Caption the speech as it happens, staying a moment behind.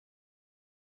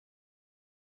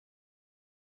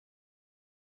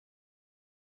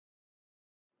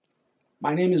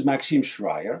My name is Maxim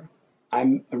Shrayer.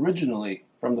 I'm originally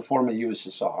from the former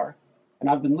USSR, and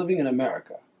I've been living in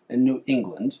America, in New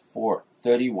England, for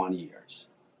 31 years.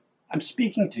 I'm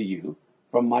speaking to you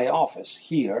from my office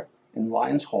here in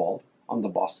Lyons Hall on the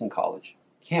Boston College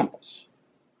campus.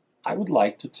 I would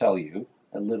like to tell you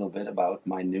a little bit about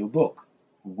my new book,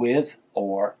 With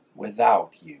or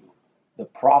Without You: The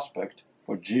Prospect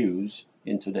for Jews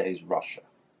in Today's Russia.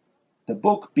 The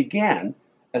book began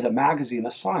as a magazine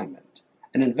assignment,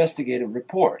 an investigative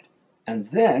report, and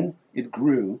then it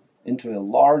grew into a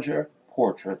larger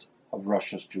portrait of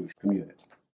Russia's Jewish community.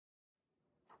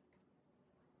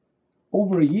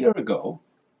 Over a year ago,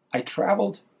 I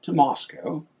traveled to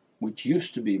Moscow, which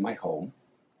used to be my home,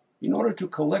 in order to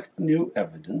collect new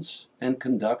evidence and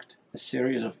conduct a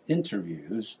series of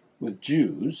interviews with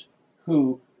Jews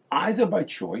who, either by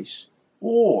choice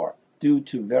or due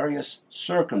to various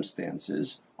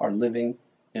circumstances, are living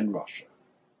in Russia.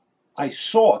 I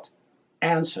sought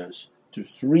answers to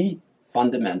three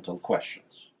fundamental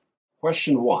questions.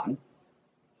 Question one: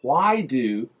 why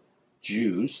do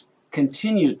Jews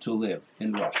continue to live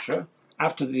in Russia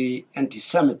after the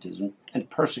anti-Semitism and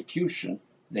persecution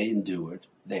they endured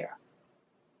there?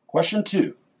 Question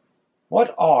two: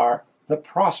 what are the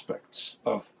prospects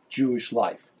of Jewish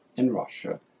life in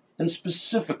Russia, and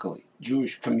specifically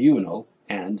Jewish communal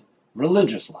and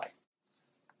religious life?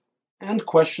 And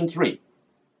question three: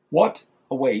 what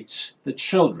awaits the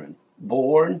children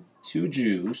born to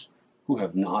Jews who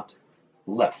have not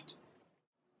left?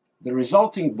 The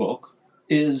resulting book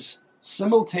is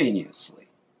simultaneously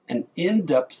an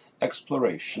in-depth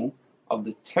exploration of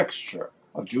the texture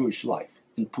of Jewish life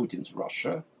in Putin's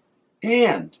Russia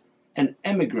and an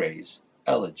émigré's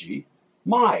elegy,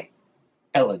 my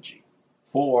elegy,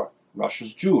 for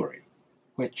Russia's Jewry,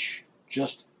 which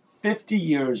just 50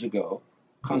 years ago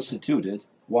constituted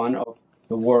one of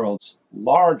the world's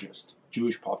largest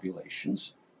Jewish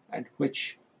populations, and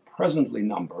which presently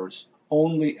numbers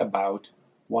only about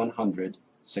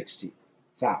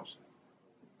 160,000.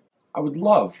 I would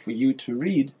love for you to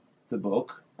read the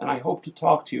book, and I hope to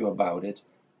talk to you about it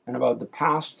and about the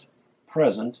past,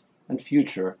 present, and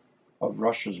future of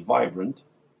Russia's vibrant,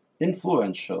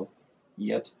 influential,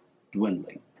 yet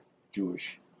dwindling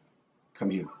Jewish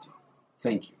community.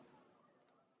 Thank you.